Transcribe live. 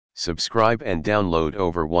Subscribe and download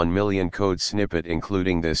over 1 million code snippet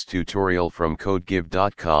including this tutorial from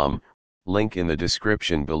codegive.com, link in the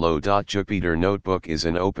description below. Jupyter Notebook is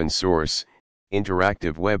an open source,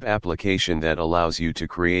 interactive web application that allows you to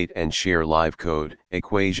create and share live code,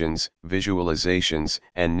 equations, visualizations,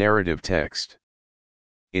 and narrative text.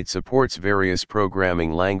 It supports various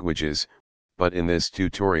programming languages, but in this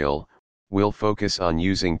tutorial, we'll focus on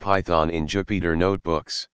using Python in Jupyter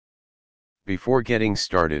Notebooks. Before getting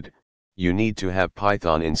started, you need to have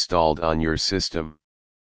Python installed on your system.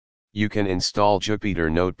 You can install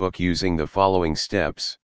Jupyter Notebook using the following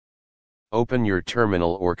steps. Open your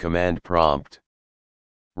terminal or command prompt.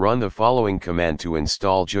 Run the following command to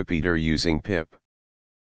install Jupyter using pip.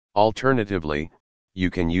 Alternatively, you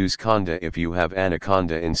can use conda if you have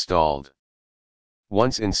Anaconda installed.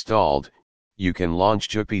 Once installed, you can launch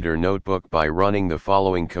Jupyter Notebook by running the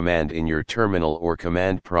following command in your terminal or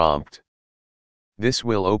command prompt. This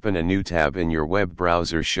will open a new tab in your web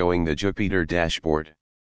browser showing the Jupyter dashboard.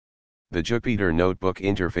 The Jupyter Notebook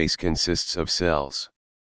interface consists of cells.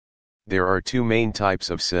 There are two main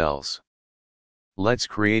types of cells. Let's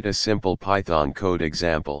create a simple Python code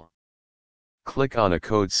example. Click on a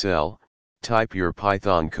code cell, type your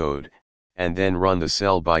Python code, and then run the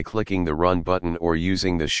cell by clicking the Run button or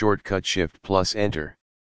using the shortcut Shift+Enter.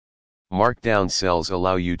 Markdown cells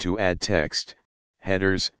allow you to add text,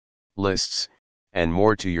 headers, lists, and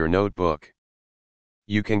more to your notebook.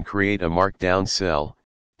 You can create a markdown cell,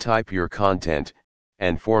 type your content,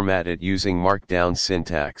 and format it using markdown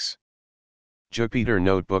syntax. Jupyter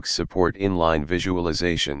Notebooks support inline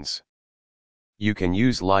visualizations. You can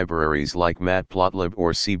use libraries like Matplotlib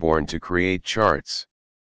or Seaborn to create charts.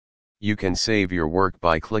 You can save your work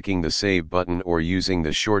by clicking the Save button or using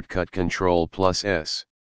the shortcut Ctrl+S.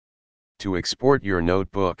 To export your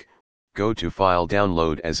notebook, go to File,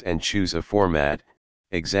 Download As and choose a format,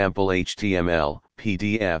 example HTML,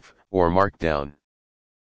 PDF, or Markdown.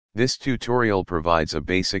 This tutorial provides a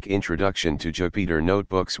basic introduction to Jupyter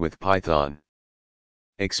Notebooks with Python.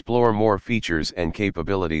 Explore more features and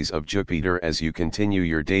capabilities of Jupyter as you continue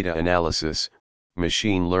your data analysis,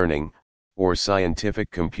 machine learning, or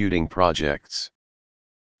scientific computing projects.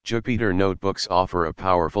 Jupyter Notebooks offer a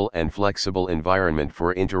powerful and flexible environment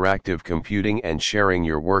for interactive computing and sharing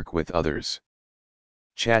your work with others.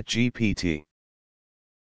 ChatGPT